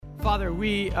Father,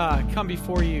 we come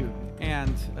before you,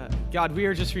 and God, we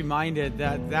are just reminded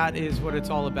that that is what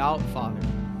it's all about, Father.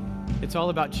 It's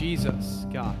all about Jesus,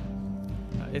 God.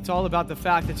 It's all about the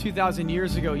fact that 2,000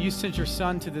 years ago, you sent your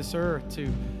Son to this earth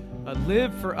to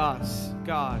live for us,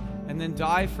 God, and then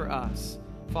die for us,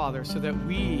 Father, so that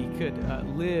we could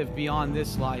live beyond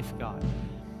this life, God.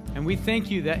 And we thank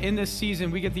you that in this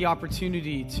season, we get the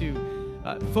opportunity to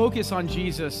focus on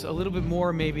Jesus a little bit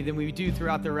more maybe than we do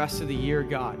throughout the rest of the year,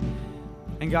 God.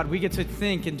 And God, we get to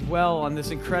think and dwell on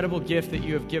this incredible gift that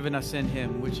you have given us in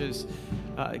him, which is,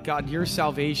 God, your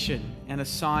salvation and a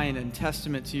sign and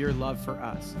testament to your love for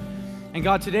us. And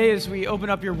God, today as we open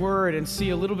up your word and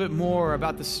see a little bit more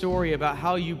about the story about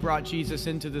how you brought Jesus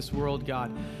into this world,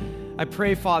 God, I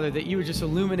pray, Father, that you would just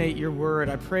illuminate your word.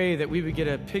 I pray that we would get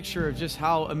a picture of just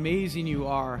how amazing you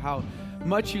are, how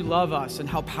much you love us, and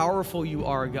how powerful you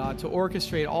are, God, to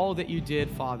orchestrate all that you did,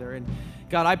 Father. And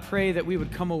God, I pray that we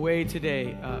would come away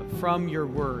today from your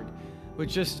word with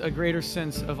just a greater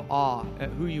sense of awe at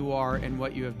who you are and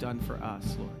what you have done for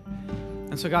us, Lord.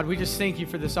 And so, God, we just thank you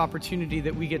for this opportunity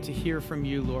that we get to hear from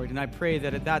you, Lord. And I pray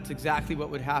that that's exactly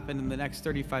what would happen in the next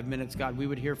 35 minutes, God. We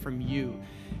would hear from you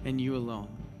and you alone.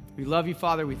 We love you,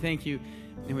 Father. We thank you.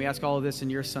 And we ask all of this in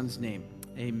your Son's name.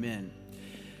 Amen.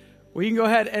 Well, you can go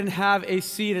ahead and have a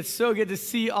seat. It's so good to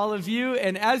see all of you.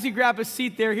 And as you grab a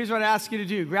seat there, here's what I ask you to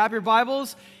do. Grab your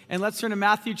Bibles and let's turn to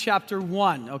Matthew chapter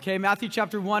 1. Okay, Matthew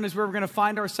chapter 1 is where we're going to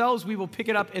find ourselves. We will pick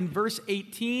it up in verse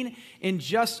 18 in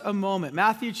just a moment.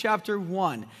 Matthew chapter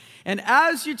 1. And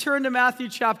as you turn to Matthew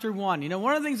chapter 1,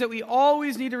 one of the things that we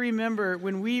always need to remember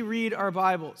when we read our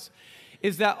Bibles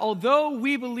is that although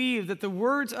we believe that the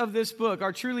words of this book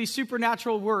are truly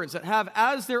supernatural words that have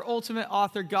as their ultimate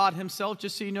author God himself,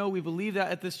 just so you know, we believe that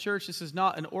at this church. This is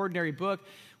not an ordinary book.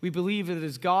 We believe that it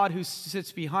is God who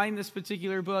sits behind this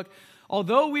particular book.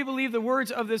 Although we believe the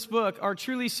words of this book are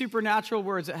truly supernatural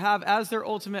words that have as their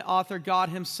ultimate author God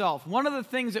himself, one of the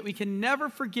things that we can never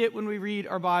forget when we read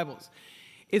our Bibles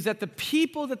is that the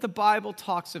people that the Bible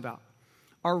talks about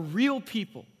are real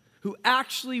people who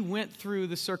actually went through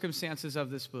the circumstances of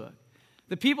this book.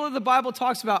 The people that the Bible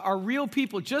talks about are real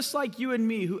people, just like you and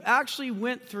me, who actually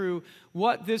went through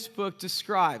what this book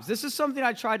describes. This is something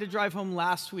I tried to drive home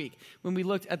last week when we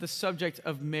looked at the subject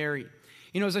of Mary.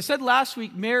 As I said last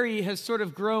week, Mary has sort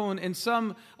of grown in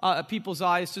some people's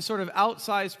eyes to sort of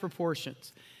outsized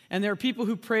proportions. And there are people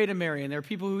who pray to Mary, and there are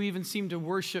people who even seem to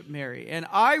worship Mary. And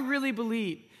I really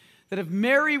believe that if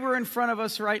Mary were in front of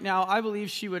us right now, I believe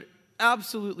she would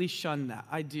absolutely shun that.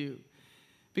 I do.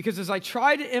 Because as I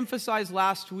tried to emphasize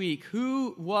last week,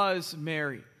 who was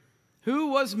Mary? Who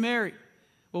was Mary?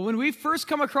 Well, when we first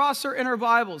come across her in our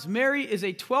Bibles, Mary is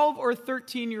a 12 or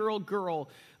 13-year-old girl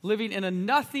living in a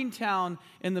nothing town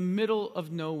in the middle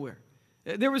of nowhere.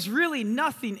 There was really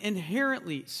nothing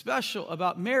inherently special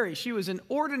about Mary. She was an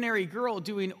ordinary girl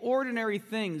doing ordinary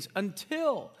things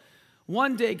until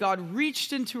one day God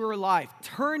reached into her life,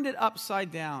 turned it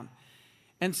upside down,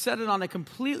 and set it on a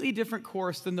completely different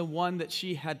course than the one that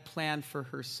she had planned for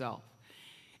herself.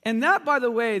 And that, by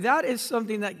the way, that is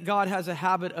something that God has a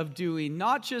habit of doing,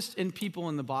 not just in people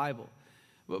in the Bible,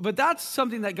 but that's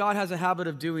something that God has a habit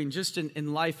of doing just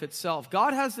in life itself.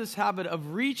 God has this habit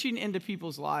of reaching into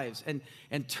people's lives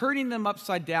and turning them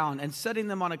upside down and setting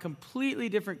them on a completely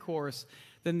different course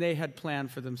than they had planned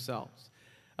for themselves.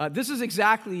 This is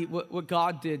exactly what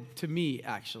God did to me,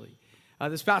 actually.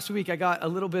 This past week, I got a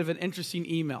little bit of an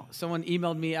interesting email. Someone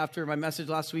emailed me after my message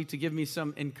last week to give me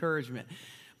some encouragement.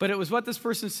 But it was what this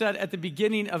person said at the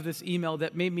beginning of this email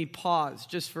that made me pause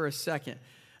just for a second.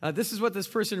 This is what this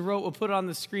person wrote. We'll put it on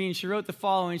the screen. She wrote the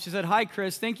following. She said, "Hi,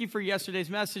 Chris. Thank you for yesterday's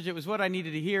message. It was what I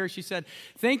needed to hear." She said,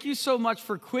 "Thank you so much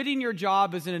for quitting your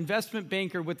job as an investment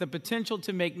banker with the potential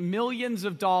to make millions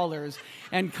of dollars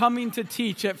and coming to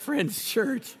teach at Friends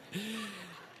Church."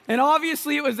 And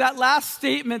obviously, it was that last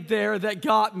statement there that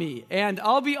got me. And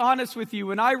I'll be honest with you,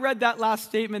 when I read that last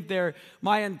statement there,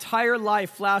 my entire life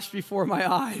flashed before my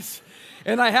eyes.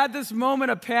 And I had this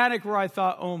moment of panic where I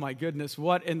thought, oh my goodness,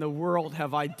 what in the world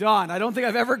have I done? I don't think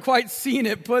I've ever quite seen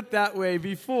it put that way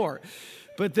before.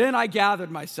 But then I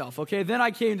gathered myself, okay? Then I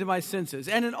came to my senses.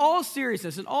 And in all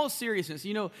seriousness,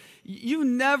 you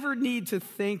never need to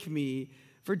thank me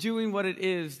for doing what it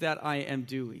is that I am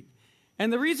doing.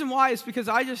 And the reason why is because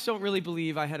I just don't really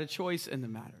believe I had a choice in the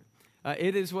matter.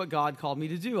 It is what God called me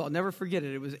to do. I'll never forget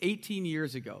it. It was 18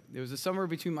 years ago. It was the summer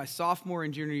between my sophomore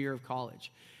and junior year of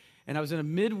college. And I was in a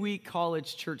midweek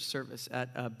college church service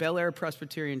at Bel Air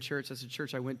Presbyterian Church. That's a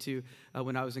church I went to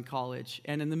when I was in college.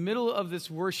 And in the middle of this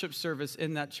worship service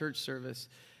in that church service,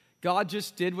 God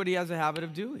just did what he has a habit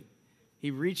of doing.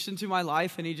 He reached into my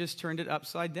life and he just turned it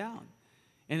upside down.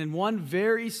 And in one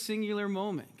very singular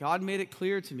moment, God made it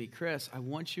clear to me, Chris, I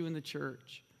want you in the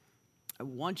church. I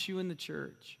want you in the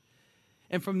church.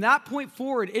 And from that point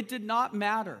forward, it did not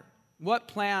matter what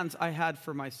plans I had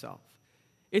for myself.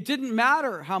 It didn't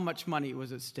matter how much money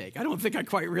was at stake. I don't think I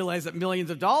quite realized that millions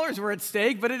of dollars were at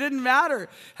stake, but it didn't matter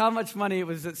how much money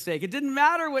was at stake. It didn't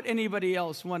matter what anybody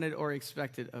else wanted or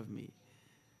expected of me.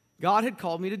 God had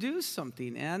called me to do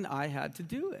something, and I had to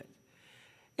do it.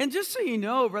 And just so you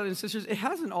know, brothers and sisters, it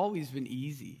hasn't always been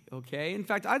easy, okay? In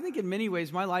fact, I think in many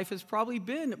ways my life has probably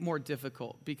been more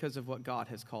difficult because of what God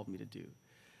has called me to do.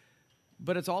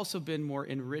 But it's also been more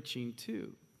enriching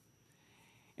too.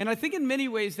 And I think in many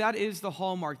ways that is the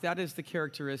hallmark, that is the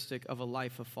characteristic of a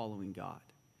life of following God.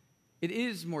 It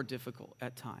is more difficult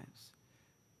at times,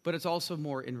 but it's also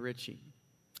more enriching.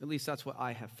 At least that's what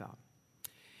I have found.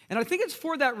 And I think it's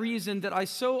for that reason that I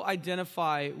so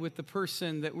identify with the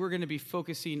person that we're going to be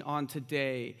focusing on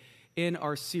today in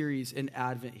our series in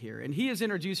Advent here. And he is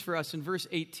introduced for us in verse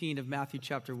 18 of Matthew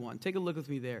chapter 1. Take a look with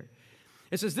me there.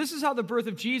 It says, "This is how the birth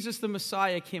of Jesus the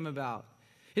Messiah came about.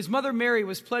 His mother Mary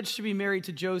was pledged to be married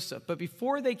to Joseph, but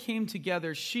before they came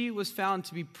together, she was found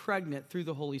to be pregnant through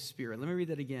the Holy Spirit." Let me read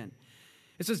that again.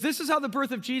 It says, "This is how the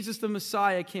birth of Jesus the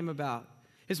Messiah came about.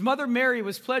 His mother Mary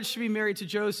was pledged to be married to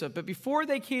Joseph, but before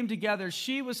they came together,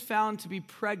 she was found to be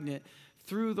pregnant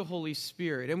through the Holy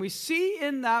Spirit." And we see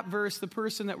in that verse the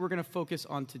person that we're going to focus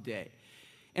on today.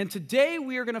 And today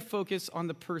we are going to focus on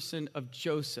the person of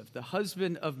Joseph, the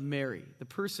husband of Mary, the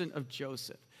person of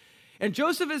Joseph. And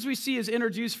Joseph, as we see, is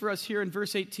introduced for us here in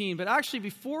verse 18. But actually,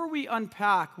 before we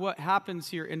unpack what happens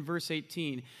here in verse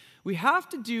 18, we have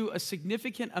to do a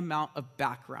significant amount of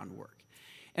background work.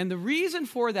 And the reason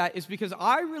for that is because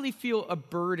I really feel a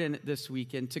burden this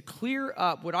weekend to clear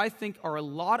up what I think are a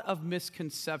lot of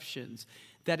misconceptions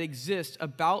that exist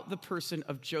about the person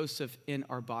of Joseph in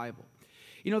our Bible.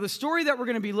 You know, the story that we're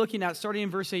going to be looking at, starting in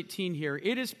verse 18 here,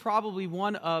 it is probably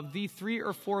one of the 3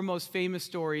 or 4 most famous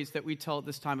stories that we tell at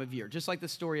this time of year, just like the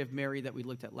story of Mary that we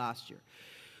looked at last year.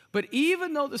 But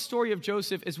even though the story of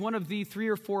Joseph is one of the 3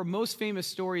 or 4 most famous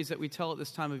stories that we tell at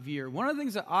this time of year, one of the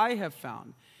things that I have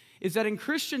found is that in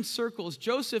Christian circles,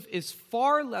 Joseph is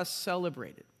far less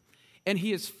celebrated, and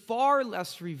he is far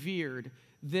less revered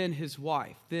than his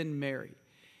wife, than Mary.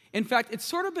 In fact, it's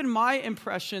sort of been my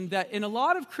impression that in a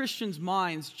lot of Christians'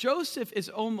 minds, Joseph is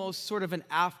almost sort of an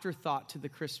afterthought to the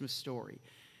Christmas story.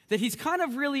 That he's kind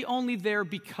of really only there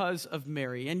because of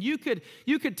Mary. And you could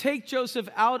take Joseph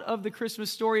out of the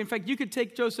Christmas story. In fact, you could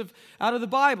take Joseph out of the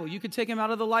Bible. You could take him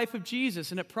out of the life of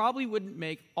Jesus, and it probably wouldn't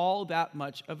make all that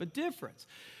much of a difference.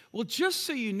 Well, just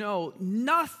so you know,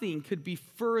 nothing could be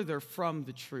further from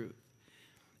the truth.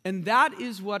 And that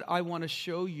is what I want to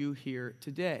show you here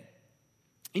today.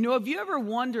 You know, have you ever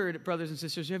wondered, brothers and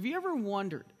sisters, have you ever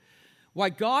wondered why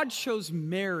God chose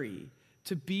Mary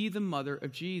to be the mother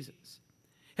of Jesus?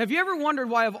 Have you ever wondered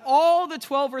why of all the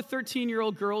 12 or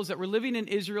 13-year-old girls that were living in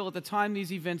Israel at the time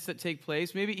these events that take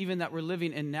place, maybe even that were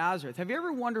living in Nazareth, have you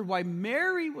ever wondered why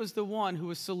Mary was the one who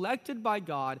was selected by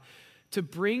God to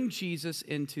bring Jesus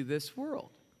into this world?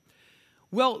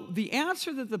 Well, the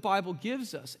answer that the Bible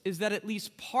gives us is that at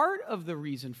least part of the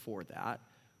reason for that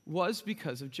was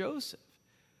because of Joseph.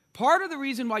 Part of the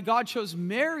reason why God chose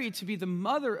Mary to be the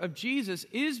mother of Jesus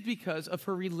is because of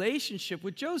her relationship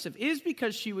with Joseph, is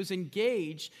because she was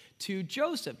engaged to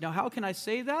Joseph. Now, how can I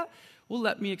say that? Well,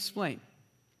 let me explain.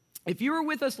 If you were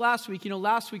with us last week,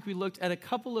 last week we looked at a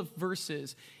couple of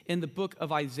verses in the book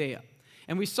of Isaiah.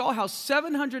 And we saw how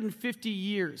 750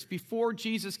 years before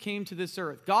Jesus came to this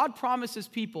earth, God promised his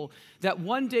people that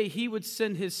one day he would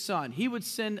send his son. He would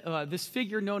send this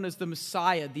figure known as the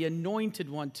Messiah, the anointed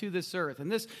one, to this earth.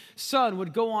 And this son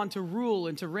would go on to rule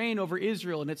and to reign over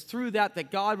Israel. And it's through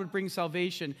that God would bring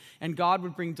salvation and God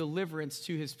would bring deliverance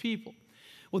to his people.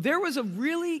 Well, there was a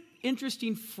really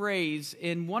interesting phrase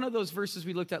in one of those verses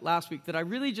we looked at last week that I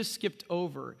really just skipped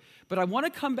over. But I want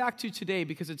to come back to today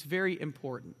because it's very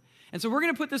important. And so we're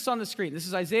going to put this on the screen. This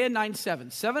is Isaiah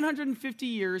 9:7. 750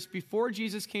 years before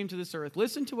Jesus came to this earth,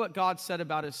 listen to what God said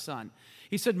about his son.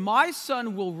 He said, "My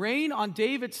son will reign on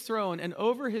David's throne and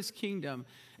over his kingdom,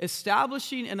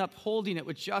 establishing and upholding it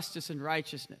with justice and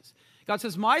righteousness." God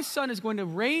says, my son is going to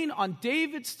reign on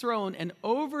David's throne and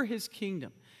over his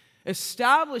kingdom,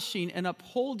 establishing and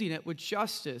upholding it with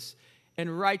justice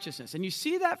and righteousness. And you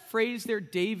see that phrase there,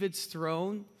 David's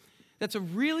throne? That's a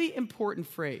really important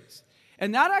phrase.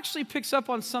 And that actually picks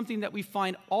up on something that we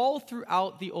find all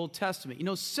throughout the Old Testament.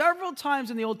 Several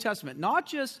times in the Old Testament, not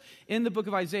just in the book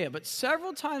of Isaiah, but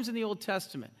several times in the Old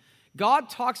Testament, God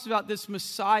talks about this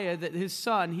Messiah that his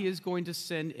son he is going to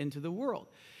send into the world.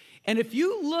 And if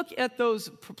you look at those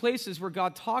places where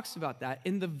God talks about that,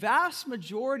 in the vast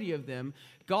majority of them,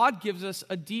 God gives us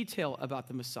a detail about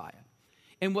the Messiah.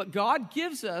 And what God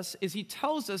gives us is he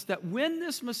tells us that when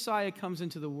this Messiah comes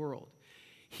into the world,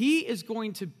 he is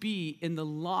going to be in the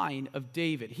line of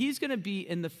David. He's going to be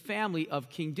in the family of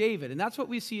King David. And that's what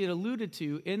we see it alluded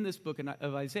to in this book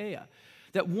of Isaiah.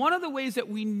 That one of the ways that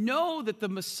we know that the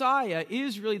Messiah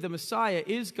is really the Messiah,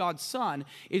 is God's son,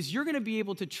 is you're going to be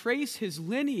able to trace his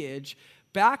lineage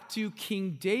back to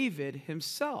King David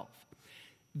himself.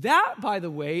 That, by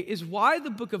the way, is why the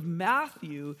book of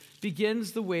Matthew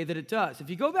begins the way that it does. If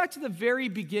you go back to the very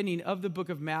beginning of the book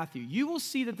of Matthew, you will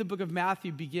see that the book of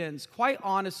Matthew begins, quite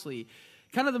honestly,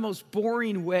 kind of the most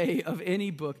boring way of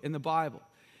any book in the Bible.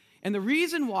 And the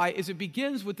reason why is it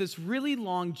begins with this really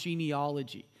long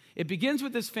genealogy. It begins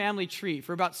with this family tree.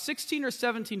 For about 16 or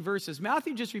 17 verses,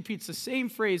 Matthew just repeats the same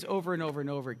phrase over and over and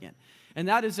over again. And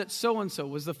that is that so-and-so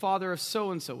was the father of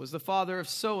so-and-so, was the father of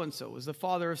so-and-so, was the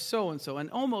father of so-and-so. And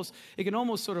it can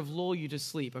almost sort of lull you to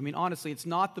sleep. I mean, honestly, it's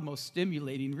not the most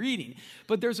stimulating reading.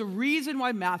 But there's a reason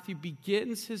why Matthew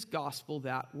begins his gospel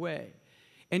that way.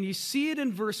 And you see it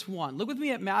in verse 1. Look with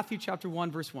me at Matthew chapter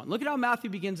 1, verse 1. Look at how Matthew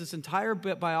begins this entire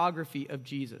biography of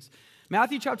Jesus.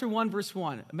 Matthew chapter 1, verse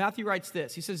 1, Matthew writes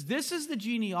this. He says, "This is the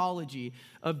genealogy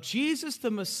of Jesus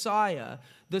the Messiah,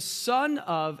 the son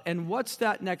of," and what's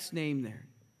that next name there?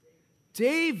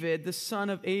 David, the son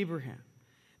of Abraham.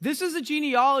 This is the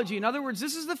genealogy. In other words,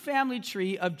 this is the family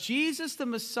tree of Jesus the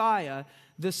Messiah,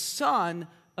 the son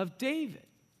of David.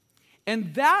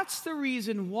 And that's the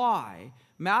reason why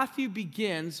Matthew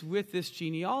begins with this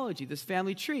genealogy, this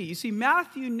family tree. You see,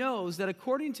 Matthew knows that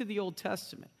according to the Old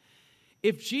Testament,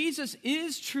 if Jesus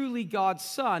is truly God's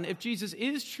son, if Jesus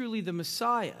is truly the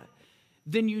Messiah,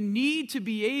 then you need to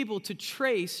be able to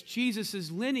trace Jesus'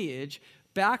 lineage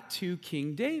back to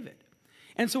King David.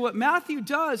 And so what Matthew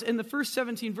does in the first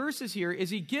 17 verses here is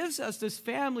he gives us this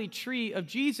family tree of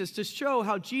Jesus to show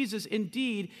how Jesus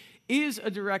indeed is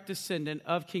a direct descendant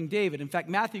of King David. In fact,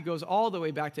 Matthew goes all the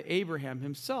way back to Abraham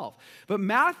himself. But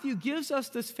Matthew gives us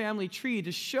this family tree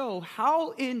to show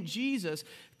how in Jesus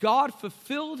God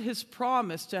fulfilled his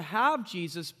promise to have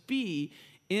Jesus be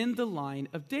in the line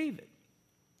of David.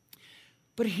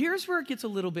 But here's where it gets a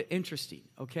little bit interesting,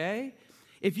 okay?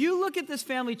 If you look at this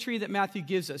family tree that Matthew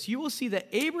gives us, you will see that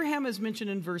Abraham is mentioned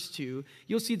in verse 2,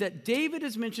 you'll see that David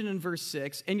is mentioned in verse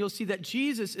 6, and you'll see that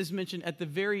Jesus is mentioned at the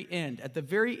very end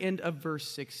of verse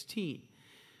 16.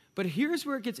 But here's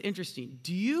where it gets interesting.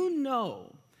 Do you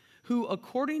know who,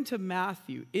 according to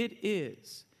Matthew, it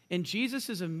is in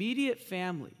Jesus' immediate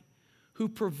family who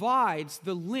provides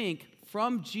the link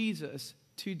from Jesus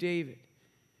to David?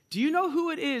 Do you know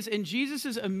who it is in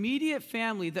Jesus' immediate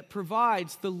family that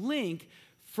provides the link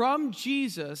from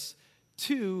Jesus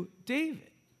to David?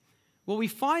 Well, we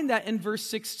find that in verse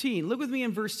 16. Look with me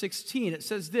in verse 16. It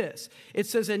says this. It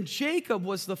says, "And Jacob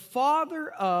was the father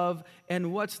of,"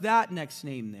 and what's that next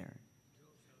name there?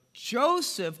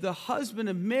 Joseph, the husband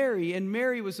of Mary, and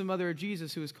Mary was the mother of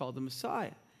Jesus, who is called the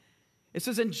Messiah. It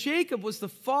says, "And Jacob was the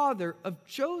father of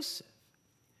Joseph."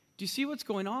 Do you see what's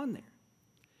going on there?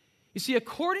 You see,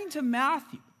 according to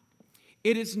Matthew,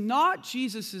 it is not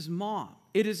Jesus' mom.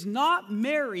 It is not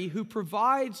Mary who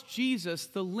provides Jesus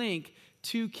the link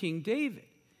to King David.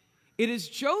 It is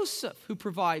Joseph who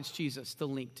provides Jesus the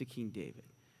link to King David.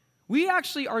 We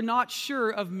actually are not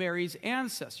sure of Mary's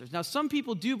ancestors. Now, some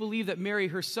people do believe that Mary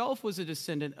herself was a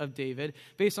descendant of David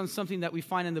based on something that we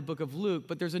find in the book of Luke,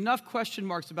 but there's enough question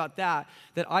marks about that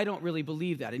I don't really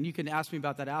believe that. And you can ask me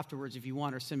about that afterwards if you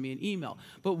want, or send me an email.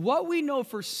 But what we know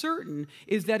for certain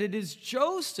is that it is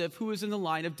Joseph who is in the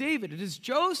line of David. It is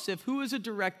Joseph who is a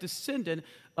direct descendant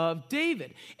of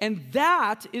David. And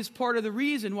that is part of the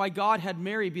reason why God had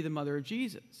Mary be the mother of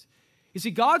Jesus. You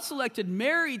see, God selected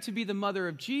Mary to be the mother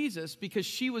of Jesus because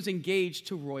she was engaged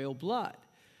to royal blood,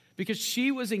 because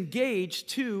she was engaged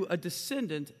to a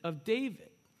descendant of David.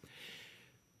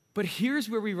 But here's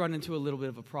where we run into a little bit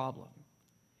of a problem.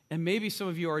 And maybe some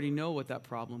of you already know what that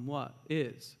problem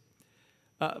is.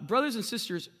 Brothers and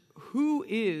sisters, who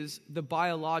is the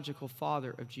biological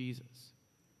father of Jesus?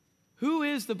 Who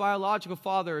is the biological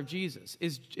father of Jesus?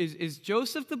 Is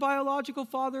Joseph the biological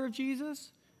father of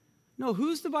Jesus? No,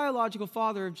 who's the biological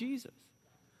father of Jesus?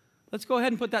 Let's go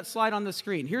ahead and put that slide on the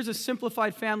screen. Here's a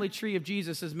simplified family tree of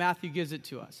Jesus as Matthew gives it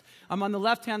to us. I'm on the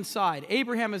left-hand side.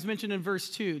 Abraham is mentioned in verse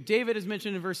 2. David is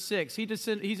mentioned in verse 6.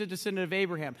 He's a descendant of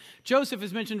Abraham. Joseph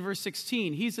is mentioned in verse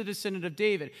 16. He's a descendant of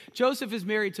David. Joseph is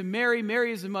married to Mary.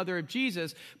 Mary is the mother of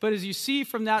Jesus. But as you see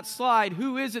from that slide,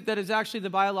 who is it that is actually the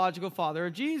biological father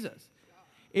of Jesus?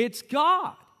 It's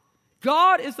God.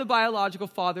 God is the biological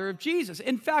father of Jesus.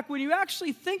 In fact, when you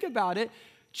actually think about it,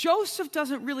 Joseph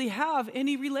doesn't really have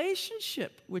any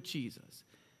relationship with Jesus.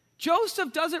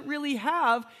 Joseph doesn't really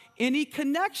have any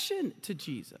connection to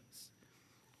Jesus.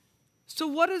 So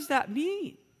what does that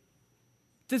mean?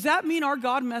 Does that mean our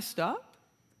God messed up?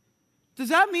 Does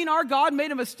that mean our God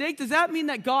made a mistake? Does that mean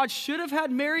that God should have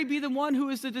had Mary be the one who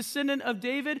is the descendant of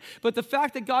David? But the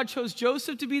fact that God chose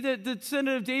Joseph to be the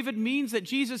descendant of David means that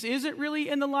Jesus isn't really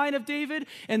in the line of David,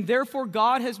 and therefore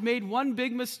God has made one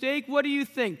big mistake? What do you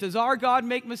think? Does our God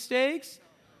make mistakes?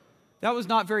 That was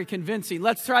not very convincing.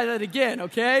 Let's try that again,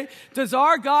 okay? Does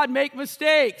our God make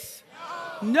mistakes?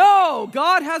 No.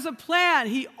 God has a plan.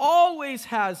 He always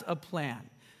has a plan.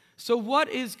 So what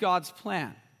is God's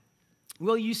plan?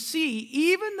 Well, you see,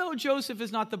 even though Joseph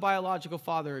is not the biological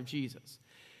father of Jesus,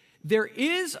 there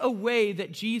is a way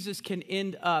that Jesus can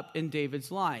end up in David's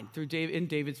line, in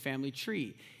David's family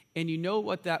tree. And you know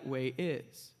what that way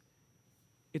is?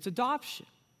 It's adoption.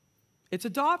 It's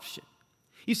adoption.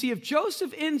 You see, if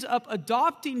Joseph ends up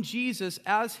adopting Jesus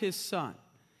as his son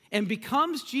and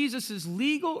becomes Jesus'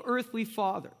 legal earthly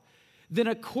father, then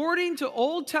according to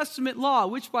Old Testament law,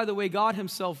 which, by the way, God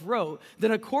himself wrote,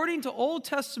 then according to Old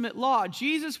Testament law,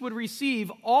 Jesus would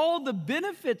receive all the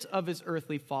benefits of his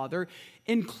earthly father,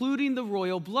 including the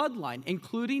royal bloodline,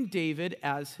 including David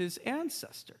as his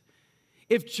ancestor.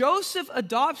 If Joseph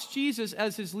adopts Jesus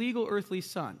as his legal earthly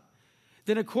son,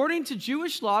 then according to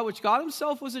Jewish law, which God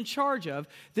himself was in charge of,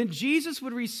 then Jesus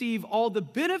would receive all the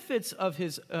benefits of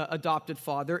his adopted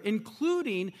father,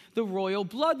 including the royal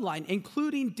bloodline,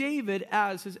 including David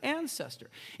as his ancestor.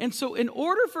 And so in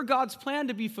order for God's plan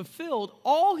to be fulfilled,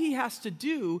 all he has to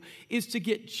do is to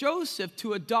get Joseph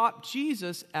to adopt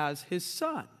Jesus as his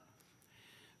son.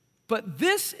 But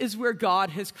this is where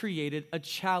God has created a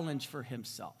challenge for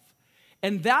himself.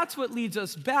 And that's what leads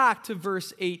us back to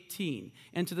verse 18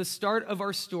 and to the start of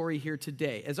our story here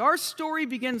today. As our story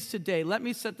begins today, let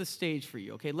me set the stage for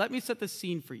you, okay? Let me set the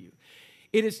scene for you.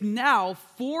 It is now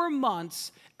 4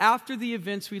 months after the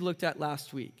events we looked at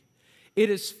last week.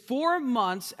 It is 4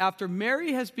 months after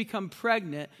Mary has become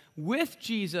pregnant with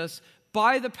Jesus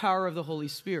by the power of the Holy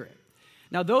Spirit.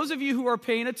 Now, those of you who are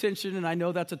paying attention, and I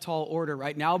know that's a tall order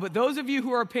right now, but those of you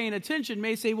who are paying attention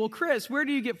may say, well, Chris, where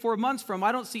do you get 4 months from?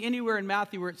 I don't see anywhere in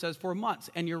Matthew where it says 4 months.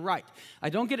 And you're right. I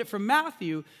don't get it from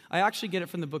Matthew. I actually get it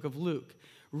from the book of Luke.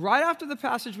 Right after the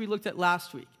passage we looked at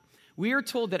last week, we are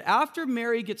told that after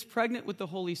Mary gets pregnant with the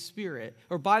Holy Spirit,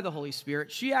 or by the Holy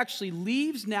Spirit, she actually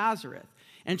leaves Nazareth.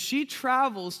 And she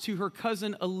travels to her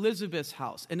cousin Elizabeth's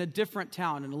house in a different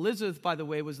town. And Elizabeth, by the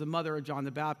way, was the mother of John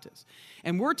the Baptist.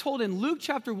 And we're told in Luke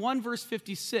chapter 1, verse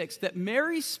 56, that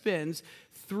Mary spends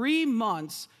 3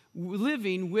 months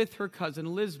living with her cousin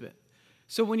Elizabeth.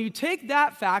 So when you take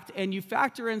that fact and you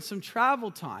factor in some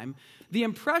travel time, the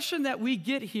impression that we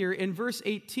get here in verse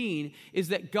 18 is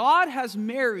that God has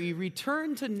Mary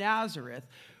return to Nazareth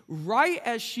right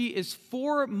as she is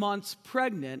 4 months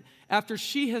pregnant after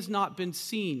she has not been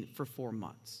seen for 4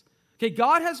 months. Okay,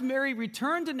 God has Mary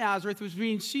return to Nazareth, which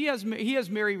means he has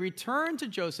Mary return to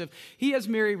Joseph. He has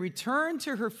Mary return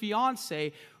to her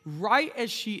fiancé right as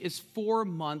she is 4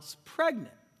 months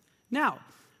pregnant. Now,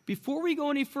 before we go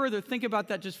any further, think about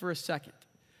that just for a second.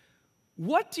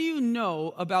 What do you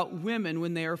know about women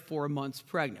when they are 4 months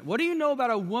pregnant? What do you know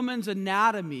about a woman's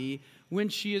anatomy when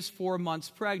she is 4 months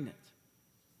pregnant?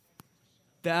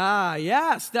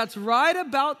 Yes, that's right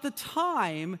about the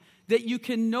time that you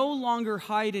can no longer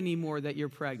hide anymore that you're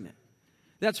pregnant.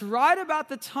 That's right about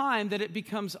the time that it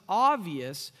becomes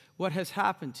obvious what has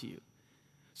happened to you.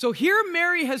 So here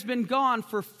Mary has been gone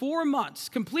for 4 months,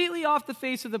 completely off the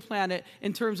face of the planet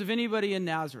in terms of anybody in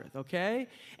Nazareth, okay?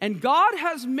 And God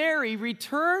has Mary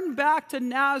return back to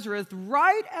Nazareth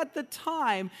right at the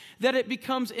time that it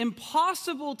becomes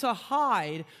impossible to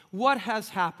hide what has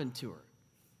happened to her.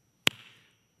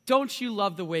 Don't you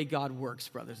love the way God works,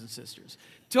 brothers and sisters?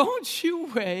 Don't you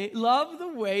love the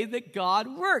way that God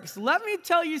works? Let me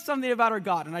tell you something about our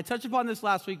God, and I touched upon this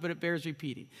last week, but it bears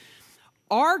repeating.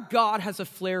 Our God has a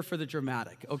flair for the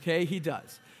dramatic, okay? He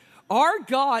does. Our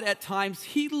God, at times,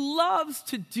 he loves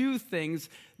to do things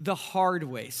the hard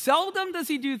way. Seldom does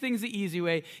he do things the easy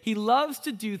way. He loves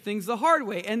to do things the hard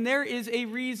way, and there is a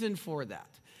reason for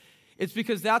that. It's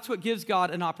because that's what gives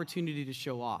God an opportunity to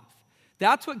show off.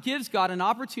 That's what gives God an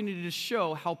opportunity to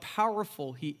show how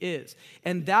powerful he is.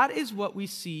 And that is what we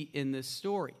see in this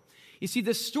story. You see,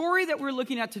 the story that we're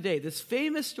looking at today, this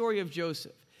famous story of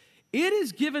Joseph, it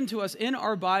is given to us in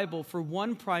our Bible for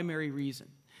one primary reason.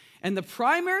 And the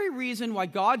primary reason why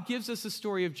God gives us the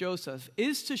story of Joseph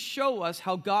is to show us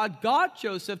how God got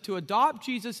Joseph to adopt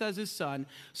Jesus as his son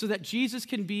so that Jesus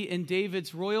can be in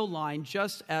David's royal line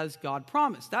just as God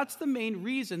promised. That's the main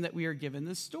reason that we are given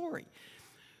this story.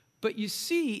 But you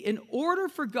see, in order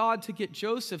for God to get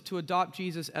Joseph to adopt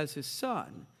Jesus as his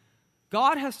son,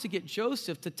 God has to get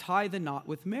Joseph to tie the knot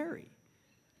with Mary.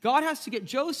 God has to get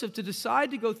Joseph to decide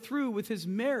to go through with his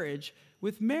marriage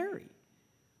with Mary.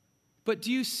 But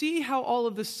do you see how all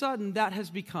of a sudden that has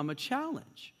become a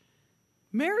challenge?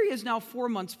 Mary is now 4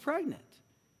 months pregnant,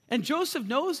 and Joseph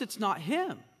knows it's not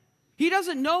him. He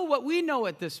doesn't know what we know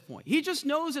at this point. He just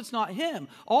knows it's not him.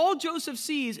 All Joseph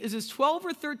sees is his 12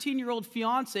 or 13-year-old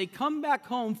fiance come back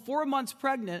home 4 months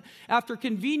pregnant after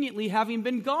conveniently having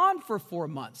been gone for 4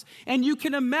 months. And you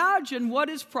can imagine what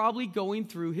is probably going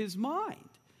through his mind.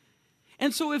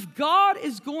 And so if God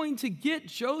is going to get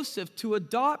Joseph to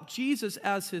adopt Jesus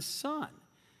as his son,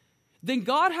 then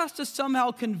God has to somehow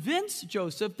convince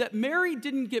Joseph that Mary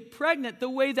didn't get pregnant the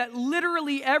way that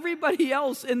literally everybody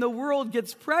else in the world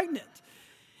gets pregnant,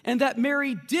 and that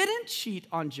Mary didn't cheat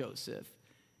on Joseph,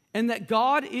 and that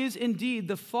God is indeed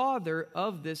the father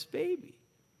of this baby.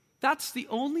 That's the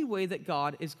only way that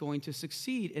God is going to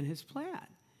succeed in his plan.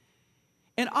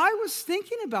 And I was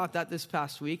thinking about that this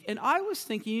past week, and I was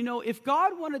thinking, if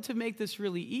God wanted to make this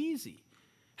really easy,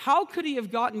 how could he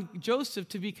have gotten Joseph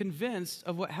to be convinced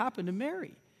of what happened to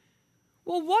Mary?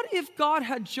 Well, what if God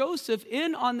had Joseph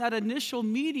in on that initial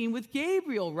meeting with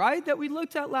Gabriel, right, that we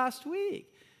looked at last week?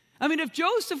 I mean, if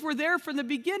Joseph were there from the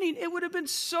beginning, it would have been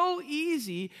so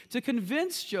easy to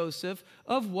convince Joseph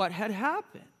of what had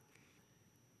happened.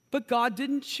 But God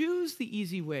didn't choose the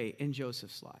easy way in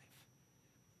Joseph's life.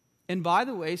 And by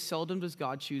the way, seldom does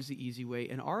God choose the easy way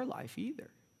in our life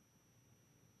either.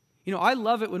 I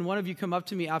love it when one of you come up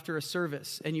to me after a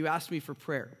service and you ask me for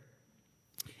prayer.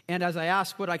 And as I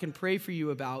ask what I can pray for you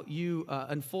about, you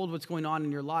unfold what's going on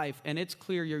in your life, and it's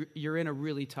clear you're in a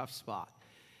really tough spot.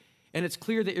 And it's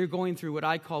clear that you're going through what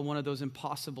I call one of those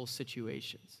impossible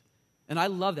situations. And I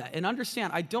love that. And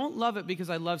understand, I don't love it because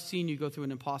I love seeing you go through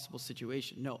an impossible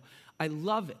situation. No, I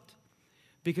love it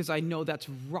because I know that's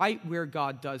right where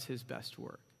God does his best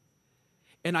work.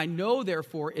 And I know,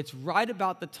 therefore, it's right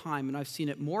about the time, and I've seen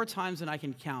it more times than I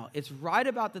can count, it's right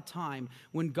about the time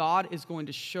when God is going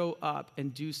to show up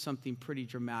and do something pretty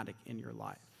dramatic in your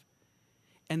life.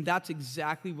 And that's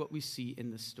exactly what we see in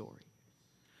this story.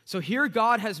 So here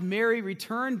God has Mary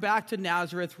return back to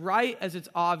Nazareth right as it's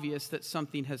obvious that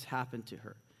something has happened to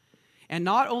her. And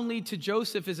not only to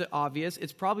Joseph is it obvious,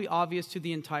 it's probably obvious to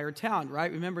the entire town,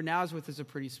 right? Remember, Nazareth is a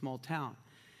pretty small town.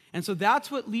 And so that's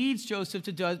what leads Joseph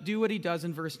to do what he does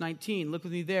in verse 19. Look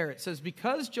with me there. It says,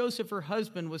 because Joseph, her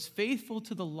husband, was faithful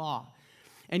to the law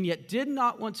and yet did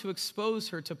not want to expose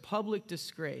her to public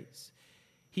disgrace,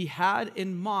 he had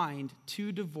in mind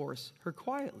to divorce her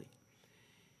quietly.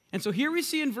 And so here we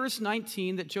see in verse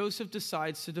 19 that Joseph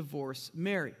decides to divorce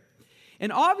Mary.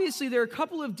 And obviously there are a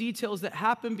couple of details that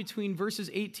happen between verses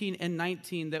 18 and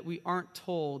 19 that we aren't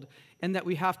told and that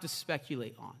we have to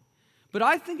speculate on. But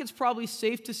I think it's probably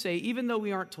safe to say, even though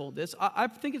we aren't told this, I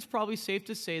think it's probably safe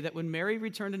to say that when Mary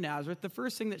returned to Nazareth, the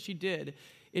first thing that she did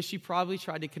is she probably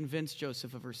tried to convince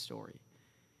Joseph of her story.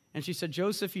 And she said,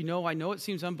 Joseph, I know it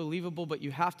seems unbelievable, but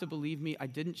you have to believe me. I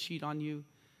didn't cheat on you.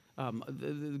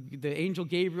 The angel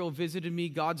Gabriel visited me.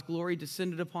 God's glory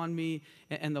descended upon me.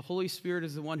 And the Holy Spirit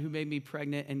is the one who made me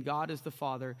pregnant. And God is the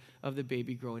father of the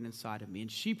baby growing inside of me.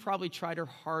 And she probably tried her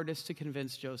hardest to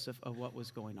convince Joseph of what was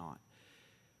going on.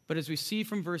 But as we see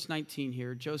from verse 19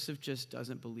 here, Joseph just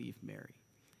doesn't believe Mary.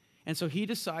 And so he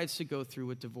decides to go through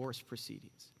with divorce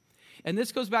proceedings. And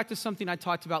this goes back to something I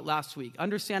talked about last week.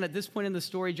 Understand at this point in the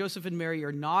story, Joseph and Mary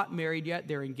are not married yet.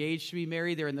 They're engaged to be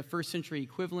married. They're in the first century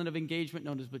equivalent of engagement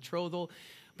known as betrothal.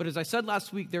 But as I said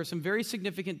last week, there are some very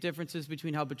significant differences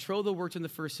between how betrothal worked in the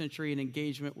first century and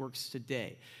engagement works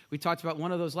today. We talked about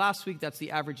one of those last week. That's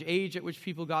the average age at which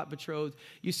people got betrothed.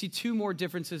 You see two more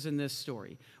differences in this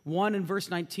story. One, in verse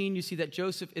 19, you see that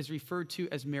Joseph is referred to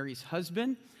as Mary's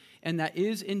husband. And that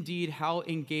is indeed how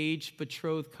engaged,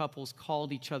 betrothed couples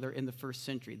called each other in the first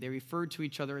century. They referred to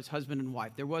each other as husband and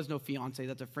wife. There was no fiancé.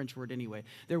 That's a French word anyway.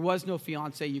 There was no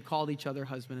fiancé. You called each other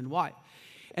husband and wife.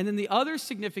 And then the other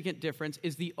significant difference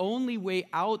is the only way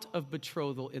out of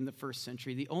betrothal in the first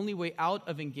century, the only way out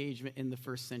of engagement in the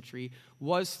first century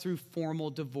was through formal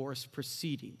divorce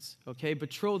proceedings. Okay,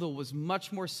 betrothal was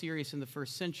much more serious in the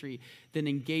first century than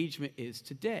engagement is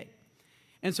today.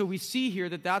 And so we see here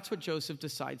that that's what Joseph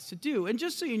decides to do. And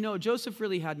just so you know, Joseph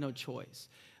really had no choice.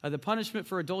 The punishment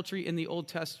for adultery in the Old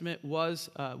Testament was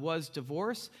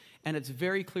divorce, and it's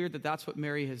very clear that that's what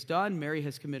Mary has done. Mary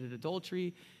has committed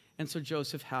adultery, and so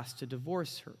Joseph has to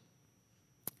divorce her.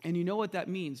 And you know what that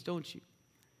means, don't you?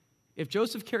 If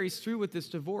Joseph carries through with this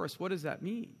divorce, what does that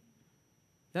mean?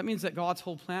 That means that God's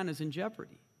whole plan is in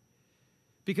jeopardy.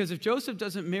 Because if Joseph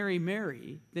doesn't marry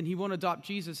Mary, then he won't adopt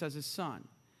Jesus as his son.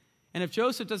 And if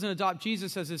Joseph doesn't adopt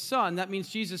Jesus as his son, that means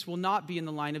Jesus will not be in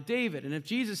the line of David. And if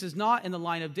Jesus is not in the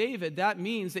line of David, that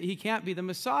means that he can't be the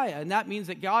Messiah. And that means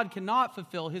that God cannot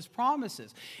fulfill his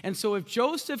promises. And so if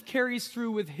Joseph carries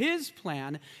through with his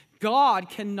plan, God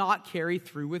cannot carry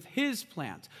through with his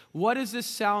plans. What does this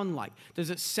sound like? Does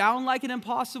it sound like an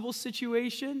impossible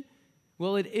situation?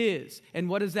 Well, it is. And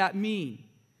what does that mean?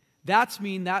 That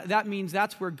means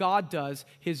that's where God does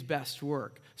his best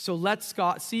work. So let's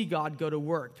see God go to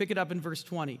work. Pick it up in verse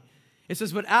 20. It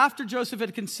says, but after Joseph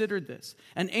had considered this,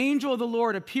 an angel of the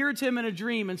Lord appeared to him in a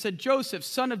dream and said, Joseph,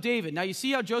 son of David. Now you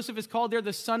see how Joseph is called there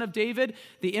the son of David?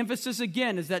 The emphasis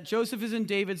again is that Joseph is in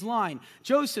David's line.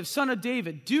 Joseph, son of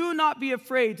David, do not be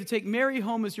afraid to take Mary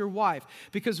home as your wife,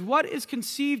 because what is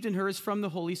conceived in her is from the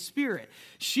Holy Spirit.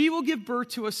 She will give birth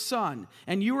to a son,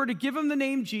 and you are to give him the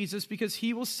name Jesus, because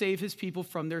he will save his people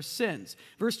from their sins.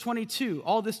 Verse 22,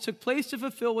 all this took place to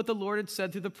fulfill what the Lord had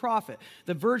said through the prophet.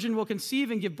 The virgin will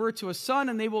conceive and give birth to a son,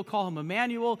 and they will call him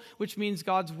Emmanuel, which means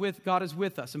God is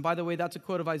with us. And by the way, that's a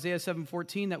quote of Isaiah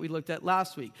 7:14 that we looked at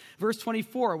last week. Verse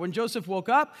 24, when Joseph woke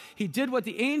up, he did what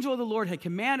the angel of the Lord had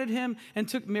commanded him and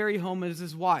took Mary home as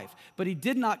his wife. But he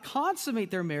did not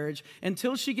consummate their marriage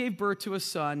until she gave birth to a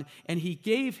son, and he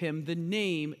gave him the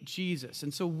name Jesus.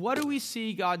 And so what do we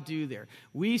see God do there?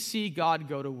 We see God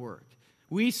go to work.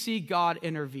 We see God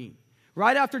intervene.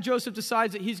 Right after Joseph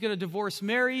decides that he's going to divorce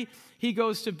Mary, he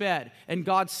goes to bed, and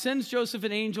God sends Joseph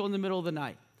an angel in the middle of the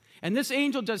night. And this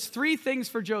angel does three things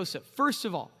for Joseph. First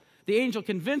of all, the angel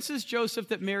convinces Joseph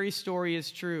that Mary's story is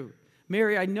true.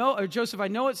 Joseph, I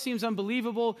know it seems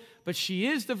unbelievable, but she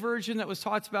is the virgin that was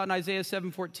talked about in Isaiah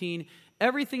 7:14.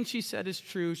 Everything she said is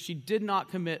true. She did not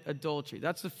commit adultery.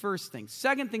 That's the first thing.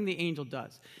 Second thing the angel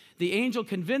does. The angel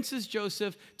convinces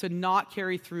Joseph to not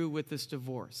carry through with this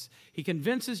divorce. He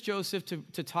convinces Joseph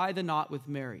to tie the knot with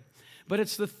Mary. But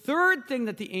it's the third thing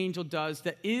that the angel does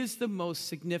that is the most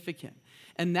significant.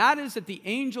 And that is that the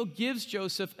angel gives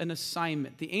Joseph an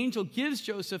assignment. The angel gives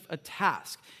Joseph a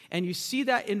task. And you see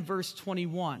that in verse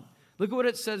 21. Look at what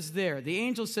it says there. The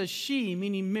angel says, she,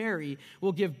 meaning Mary,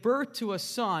 will give birth to a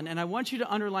son. And I want you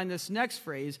to underline this next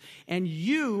phrase. And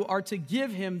you are to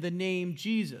give him the name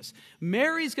Jesus.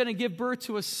 Mary's going to give birth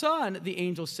to a son, the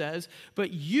angel says, but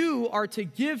you are to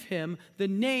give him the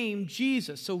name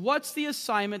Jesus. So what's the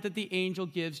assignment that the angel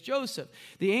gives Joseph?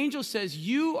 The angel says,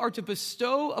 you are to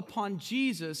bestow upon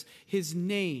Jesus his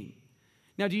name.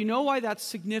 Now, do you know why that's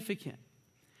significant?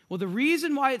 Well, the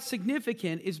reason why it's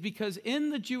significant is because in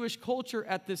the Jewish culture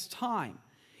at this time,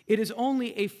 it is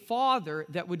only a father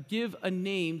that would give a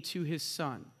name to his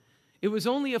son. It was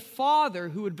only a father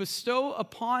who would bestow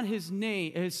upon his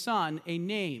son a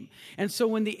name. And so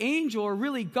when the angel, or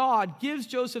really God, gives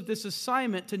Joseph this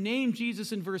assignment to name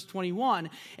Jesus in verse 21,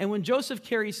 and when Joseph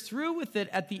carries through with it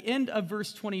at the end of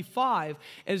verse 25,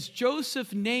 as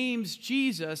Joseph names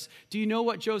Jesus, do you know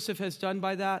what Joseph has done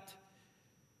by that?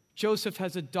 Joseph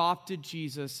has adopted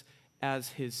Jesus as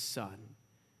his son.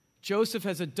 Joseph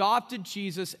has adopted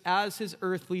Jesus as his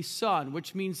earthly son,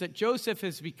 which means that Joseph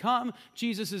has become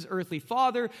Jesus' earthly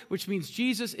father, which means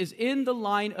Jesus is in the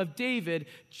line of David,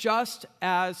 just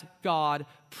as God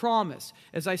promised.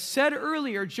 As I said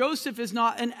earlier, Joseph is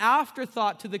not an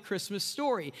afterthought to the Christmas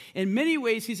story. In many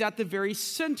ways, he's at the very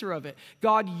center of it.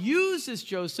 God uses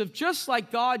Joseph just like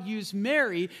God used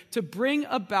Mary to bring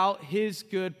about his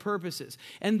good purposes.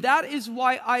 And that is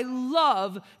why I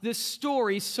love this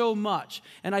story so much.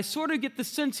 And I sort of get the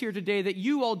sense here today that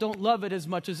you all don't love it as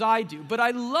much as I do. But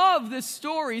I love this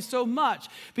story so much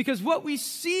because what we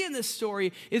see in this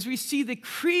story is we see the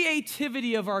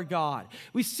creativity of our God.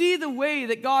 We see the way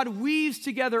that that God weaves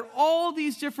together all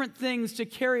these different things to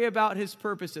carry about his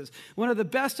purposes. One of the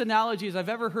best analogies I've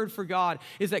ever heard for God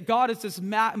is that God is this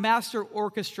master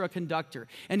orchestra conductor.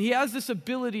 And he has this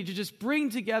ability to just bring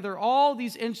together all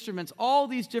these instruments, all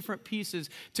these different pieces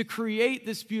to create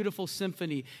this beautiful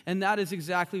symphony. And that is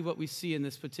exactly what we see in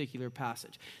this particular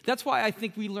passage. That's why I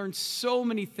think we learn so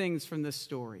many things from this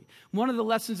story. One of the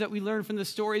lessons that we learned from this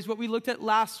story is what we looked at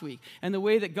last week, and the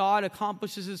way that God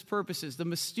accomplishes his purposes, the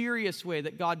mysterious way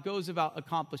that God goes about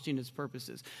accomplishing his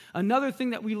purposes. Another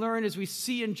thing that we learn is we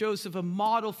see in Joseph a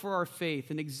model for our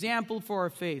faith, an example for our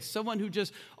faith, someone who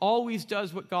just always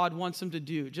does what God wants him to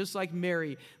do, just like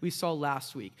Mary we saw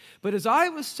last week. But as I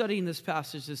was studying this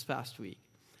passage this past week,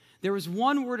 there was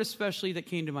one word especially that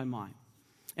came to my mind.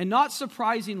 And not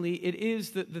surprisingly, it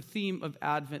is the theme of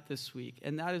Advent this week,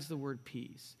 and that is the word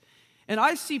peace. And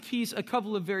I see peace a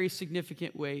couple of very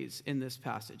significant ways in this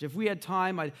passage. If we had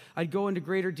time, I'd go into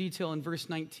greater detail in verse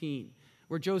 19,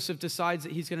 where Joseph decides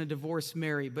that he's going to divorce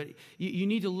Mary. But you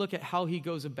need to look at how he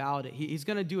goes about it. He's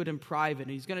going to do it in private.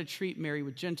 And he's going to treat Mary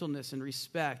with gentleness and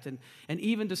respect. And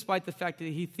even despite the fact that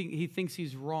he thinks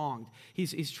he's wronged,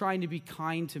 he's trying to be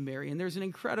kind to Mary. And there's an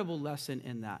incredible lesson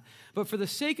in that. But for the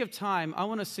sake of time, I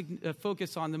want to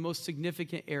focus on the most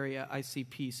significant area I see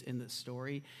peace in this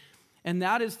story. And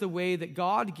that is the way that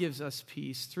God gives us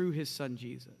peace through his son,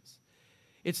 Jesus.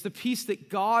 It's the peace that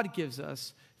God gives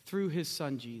us through his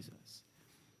son, Jesus.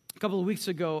 A couple of weeks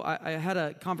ago, I had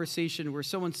a conversation where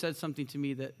someone said something to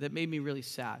me that made me really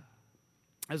sad.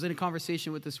 I was in a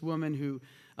conversation with this woman who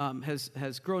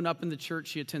has grown up in the church.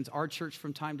 She attends our church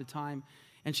from time to time.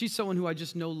 And she's someone who I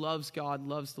just know loves God,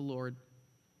 loves the Lord.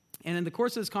 And in the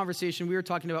course of this conversation, we were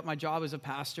talking about my job as a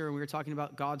pastor, and we were talking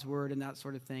about God's word and that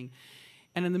sort of thing.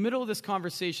 And in the middle of this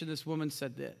conversation, this woman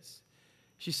said this.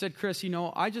 She said, Chris,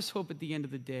 I just hope at the end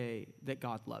of the day that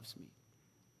God loves me.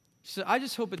 She said, I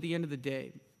just hope at the end of the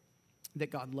day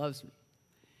that God loves me.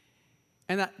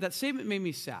 And that statement made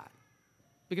me sad.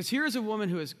 Because here is a woman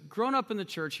who has grown up in the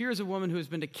church. Here is a woman who has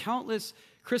been to countless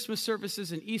Christmas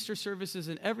services and Easter services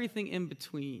and everything in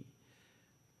between.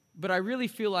 But I really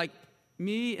feel like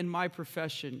me and my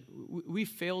profession, we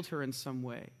failed her in some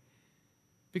way.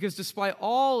 Because despite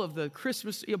all of the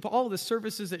all of the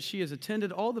services that she has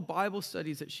attended, all the Bible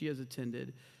studies that she has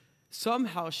attended,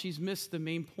 somehow she's missed the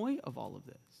main point of all of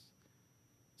this.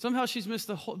 Somehow she's missed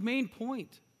the whole main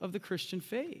point of the Christian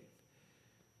faith.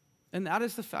 And that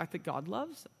is the fact that God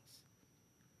loves us.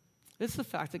 It's the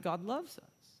fact that God loves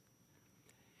us.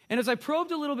 And as I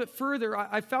probed a little bit further,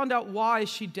 I found out why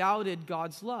she doubted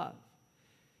God's love.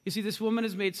 You see, this woman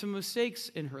has made some mistakes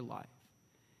in her life.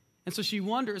 And so she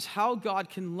wonders how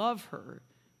God can love her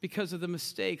because of the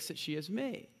mistakes that she has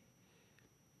made.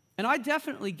 And I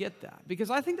definitely get that,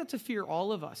 because I think that's a fear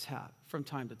all of us have from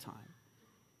time to time.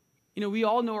 We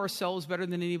all know ourselves better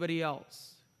than anybody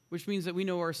else, which means that we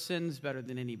know our sins better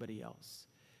than anybody else,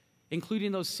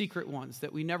 including those secret ones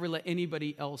that we never let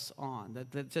anybody else on,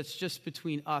 that's just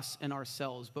between us and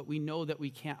ourselves, but we know that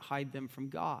we can't hide them from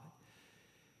God.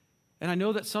 And I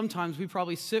know that sometimes we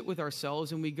probably sit with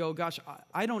ourselves and we go, gosh,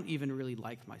 I don't even really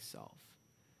like myself.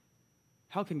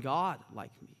 How can God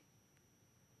like me?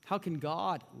 How can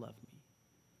God love me?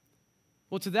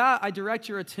 Well, to that, I direct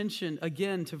your attention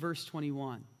again to verse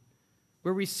 21,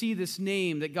 where we see this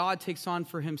name that God takes on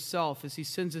for himself as he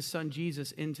sends his son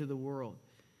Jesus into the world.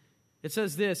 It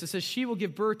says this, it says, she will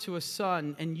give birth to a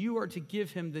son, and you are to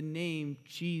give him the name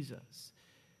Jesus,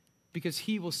 because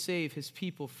he will save his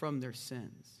people from their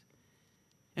sins.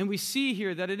 And we see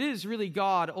here that it is really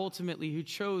God ultimately who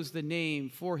chose the name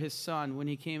for his son when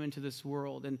he came into this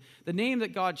world. And the name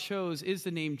that God chose is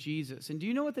the name Jesus. And do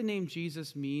you know what the name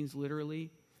Jesus means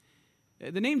literally?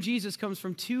 The name Jesus comes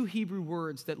from two Hebrew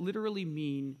words that literally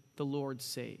mean the Lord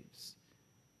saves.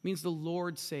 It means the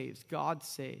Lord saves, God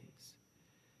saves.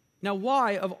 Now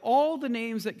why, of all the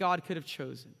names that God could have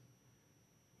chosen,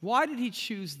 why did he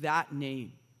choose that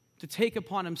name to take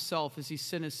upon himself as he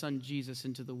sent his son Jesus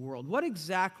into the world? What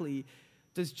exactly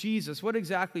does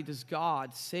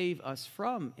God save us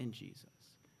from in Jesus?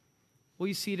 Well,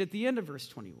 you see it at the end of verse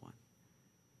 21.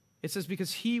 It says,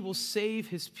 because he will save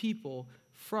his people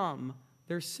from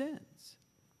their sins.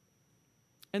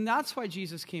 And that's why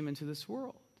Jesus came into this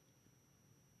world.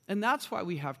 And that's why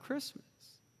we have Christmas.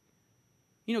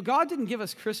 God didn't give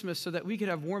us Christmas so that we could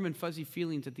have warm and fuzzy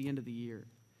feelings at the end of the year.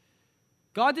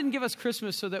 God didn't give us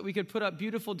Christmas so that we could put up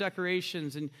beautiful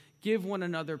decorations and give one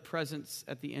another presents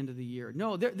at the end of the year.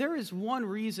 No, there is one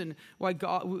reason why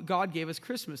God gave us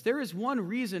Christmas. There is one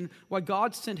reason why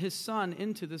God sent his son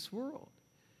into this world.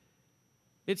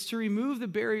 It's to remove the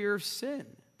barrier of sin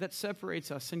that separates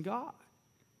us and God.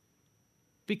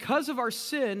 Because of our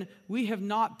sin, we have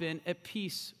not been at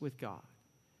peace with God.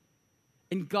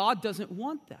 And God doesn't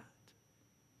want that.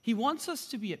 He wants us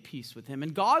to be at peace with him,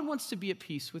 and God wants to be at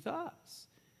peace with us.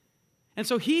 And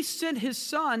so he sent his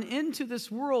son into this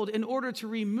world in order to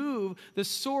remove the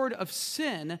sword of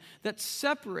sin that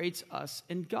separates us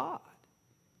and God.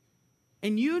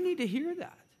 And you need to hear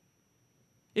that.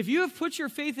 If you have put your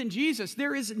faith in Jesus,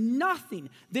 there is nothing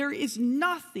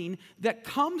that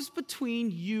comes between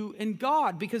you and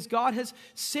God, because God has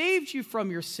saved you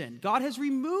from your sin. God has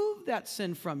removed that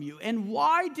sin from you. And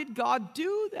why did God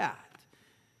do that?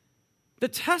 The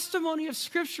testimony of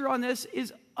Scripture on this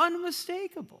is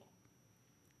unmistakable.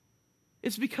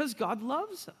 It's because God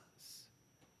loves us.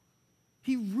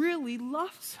 He really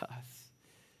loves us.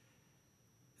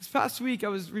 This past week, I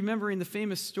was remembering the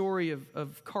famous story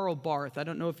of Karl Barth. I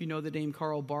don't know if you know the name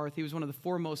Karl Barth. He was one of the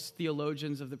foremost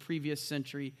theologians of the previous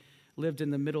century, lived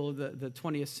in the middle of the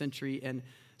 20th century. And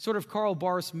sort of Karl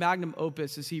Barth's magnum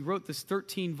opus is he wrote this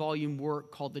 13-volume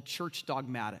work called The Church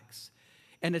Dogmatics.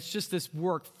 And it's just this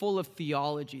work full of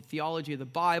theology of the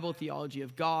Bible, theology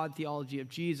of God, theology of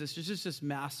Jesus. It's just this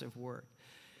massive work.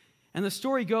 And the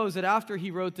story goes that after he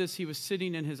wrote this, he was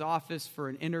sitting in his office for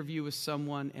an interview with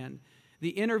someone, and the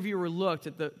interviewer looked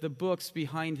at the books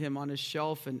behind him on his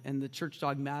shelf and the church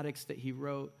dogmatics that he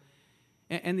wrote.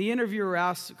 And the interviewer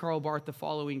asked Karl Barth the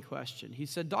following question. He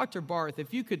said, Dr. Barth,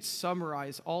 if you could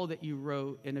summarize all that you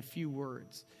wrote in a few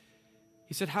words,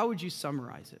 he said, how would you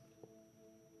summarize it?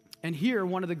 And here,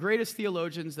 one of the greatest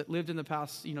theologians that lived in the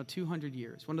past 200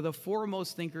 years, one of the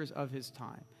foremost thinkers of his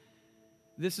time,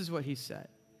 this is what he said.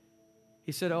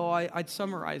 He said, I'd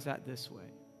summarize that this way.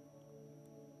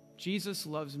 Jesus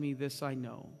loves me, this I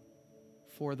know,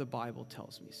 for the Bible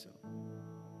tells me so.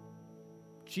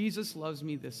 Jesus loves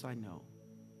me, this I know,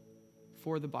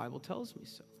 for the Bible tells me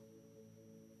so.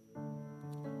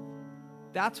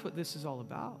 That's what this is all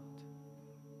about.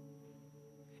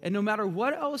 And no matter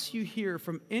what else you hear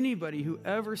from anybody who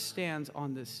ever stands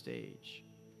on this stage,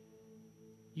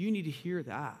 you need to hear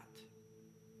that.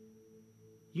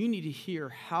 You need to hear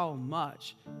how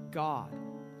much God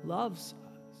loves us.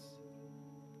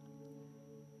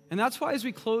 And that's why as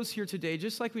we close here today,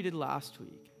 just like we did last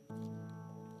week,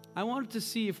 I wanted to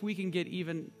see if we can get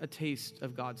even a taste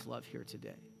of God's love here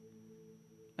today.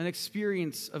 An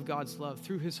experience of God's love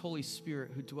through his Holy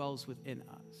Spirit who dwells within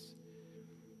us.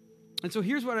 And so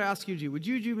here's what I ask you to do. Would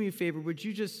you do me a favor? Would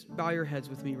you just bow your heads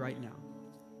with me right now?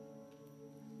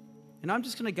 And I'm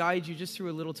just going to guide you just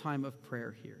through a little time of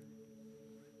prayer here.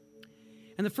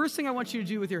 And the first thing I want you to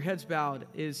do with your heads bowed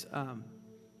is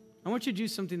I want you to do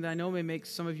something that I know may make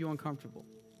some of you uncomfortable.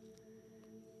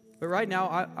 But right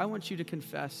now, I want you to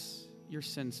confess your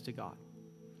sins to God.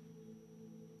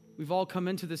 We've all come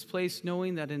into this place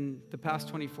knowing that in the past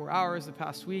 24 hours, the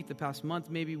past week, the past month,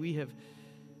 maybe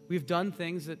we've done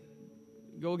things that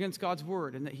go against God's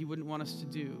word and that he wouldn't want us to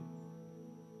do.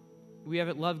 We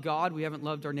haven't loved God. We haven't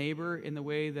loved our neighbor in the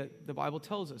way that the Bible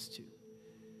tells us to.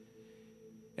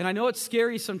 And I know it's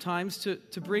scary sometimes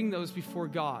to bring those before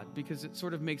God because it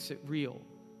sort of makes it real.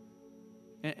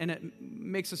 And it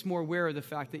makes us more aware of the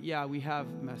fact that, yeah, we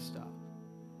have messed up.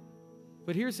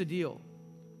 But here's the deal.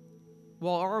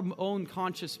 While our own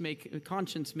conscience may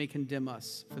condemn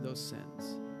us for those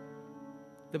sins,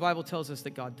 the Bible tells us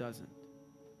that God doesn't.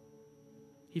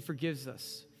 He forgives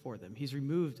us for them. He's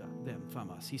removed them from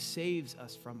us. He saves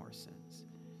us from our sins.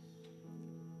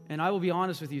 And I will be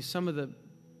honest with you, some of the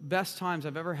best times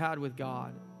I've ever had with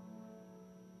God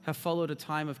have followed a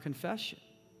time of confession.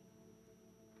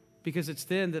 Because it's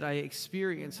then that I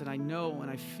experience and I know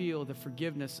and I feel the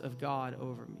forgiveness of God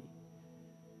over me.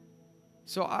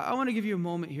 So I want to give you a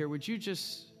moment here. Would you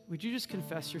just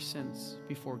confess your sins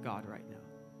before God right now?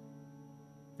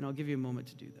 And I'll give you a moment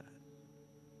to do that.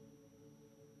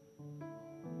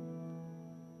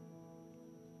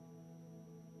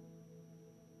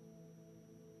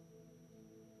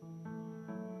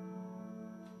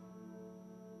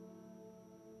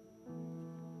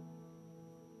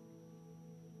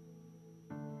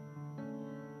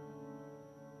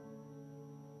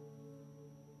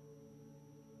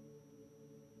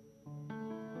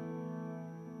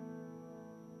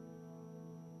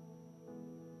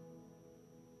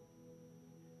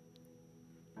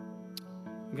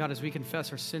 God, as we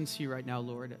confess our sins to you right now,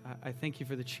 Lord, I thank you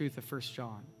for the truth of 1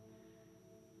 John.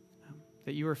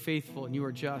 That you are faithful and you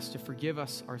are just to forgive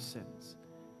us our sins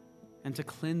and to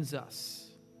cleanse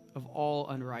us of all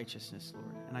unrighteousness,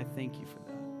 Lord. And I thank you for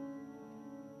that.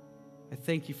 I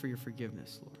thank you for your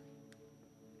forgiveness, Lord.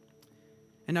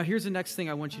 And now here's the next thing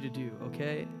I want you to do,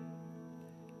 okay?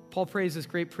 Paul prays this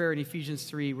great prayer in Ephesians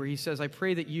 3 where he says, I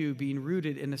pray that you, being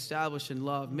rooted and established in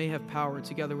love, may have power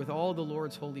together with all the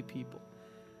Lord's holy people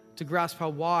to grasp how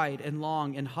wide and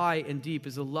long and high and deep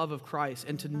is the love of Christ,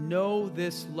 and to know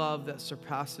this love that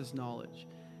surpasses knowledge,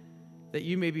 that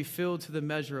you may be filled to the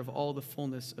measure of all the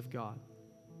fullness of God.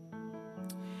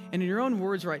 And in your own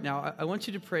words right now, I want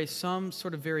you to pray some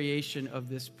sort of variation of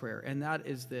this prayer, and that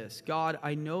is this: God,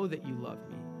 I know that you love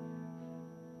me.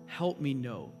 Help me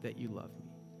know that you love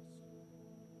me.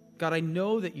 God, I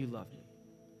know that you love me.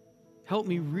 Help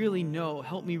me really know,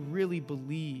 help me really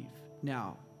believe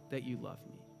now that you love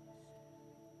me.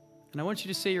 And I want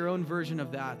you to say your own version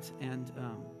of that and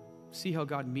see how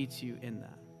God meets you in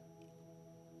that.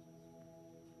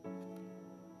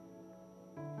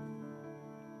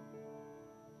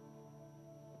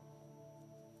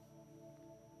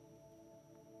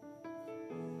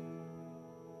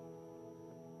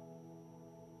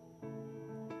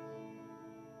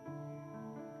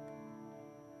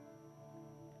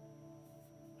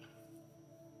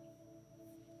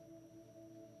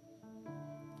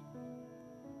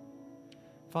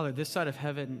 Father, this side of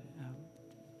heaven,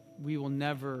 we will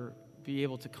never be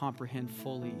able to comprehend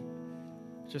fully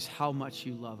just how much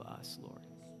you love us, Lord.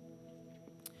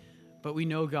 But we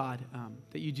know, God,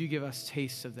 that you do give us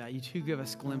tastes of that. You do give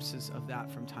us glimpses of that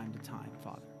from time to time,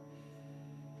 Father.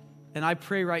 And I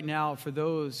pray right now for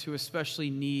those who especially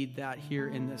need that here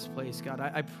in this place, God.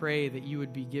 I pray that you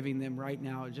would be giving them right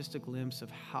now just a glimpse of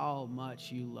how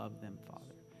much you love them, Father.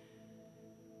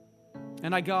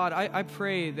 And God, I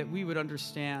pray that we would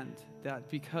understand that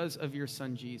because of your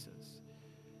Son, Jesus,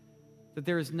 that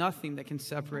there is nothing that can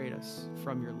separate us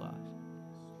from your love.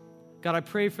 God, I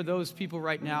pray for those people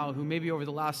right now who maybe over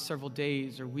the last several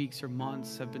days or weeks or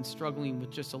months have been struggling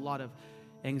with just a lot of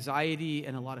anxiety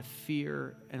and a lot of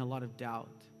fear and a lot of doubt.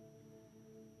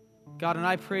 God, and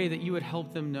I pray that you would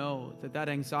help them know that that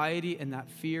anxiety and that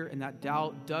fear and that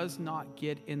doubt does not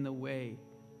get in the way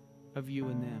of you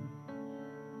and them.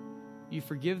 You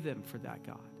forgive them for that,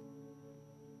 God.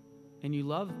 And you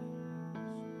love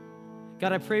them.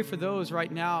 God, I pray for those right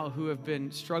now who have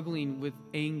been struggling with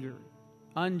anger,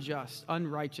 unjust,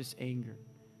 unrighteous anger.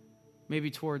 Maybe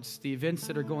towards the events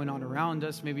that are going on around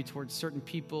us, maybe towards certain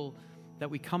people that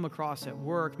we come across at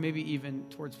work, maybe even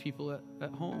towards people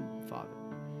at home, Father.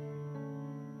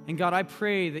 And God, I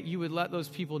pray that you would let those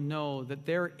people know that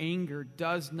their anger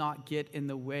does not get in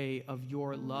the way of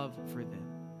your love for them.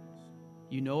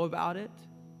 You know about it,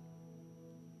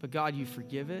 but God, you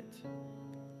forgive it.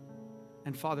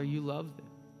 And Father, you love them.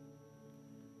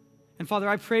 And Father,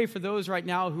 I pray for those right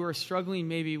now who are struggling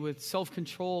maybe with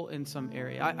self-control in some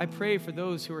area. I pray for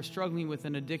those who are struggling with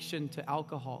an addiction to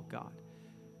alcohol, God.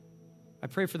 I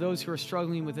pray for those who are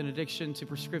struggling with an addiction to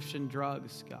prescription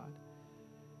drugs, God.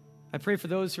 I pray for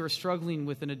those who are struggling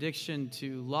with an addiction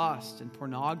to lust and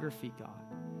pornography, God.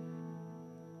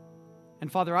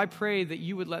 And Father, I pray that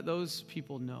you would let those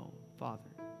people know,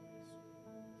 Father,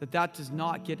 that that does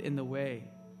not get in the way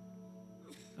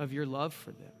of your love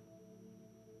for them.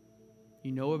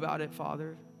 You know about it,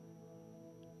 Father.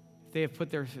 If they have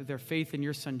put their faith in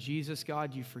your Son, Jesus,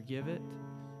 God, you forgive it.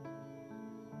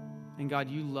 And God,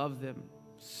 you love them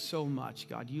so much,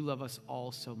 God. You love us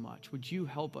all so much. Would you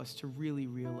help us to really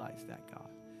realize that, God?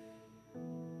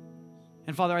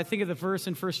 And Father, I think of the verse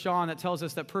in 1 John that tells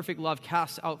us that perfect love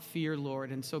casts out fear,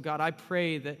 Lord. And so, God, I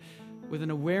pray that with an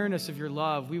awareness of your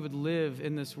love, we would live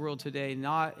in this world today,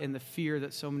 not in the fear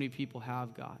that so many people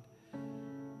have, God,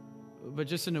 but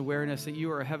just an awareness that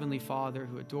you are a heavenly Father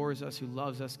who adores us, who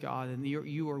loves us, God, and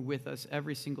you are with us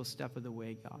every single step of the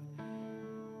way, God.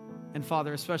 And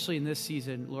Father, especially in this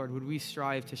season, Lord, would we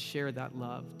strive to share that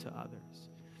love to others.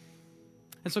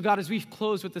 And so, God, as we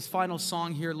close with this final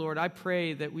song here, Lord, I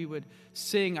pray that we would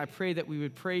sing. I pray that we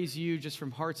would praise you just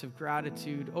from hearts of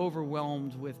gratitude,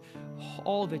 overwhelmed with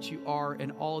all that you are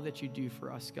and all that you do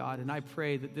for us, God. And I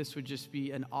pray that this would just be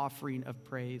an offering of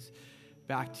praise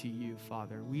back to you,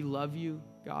 Father. We love you,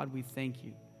 God. We thank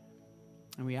you.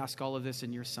 And we ask all of this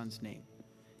in your Son's name.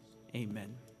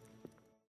 Amen.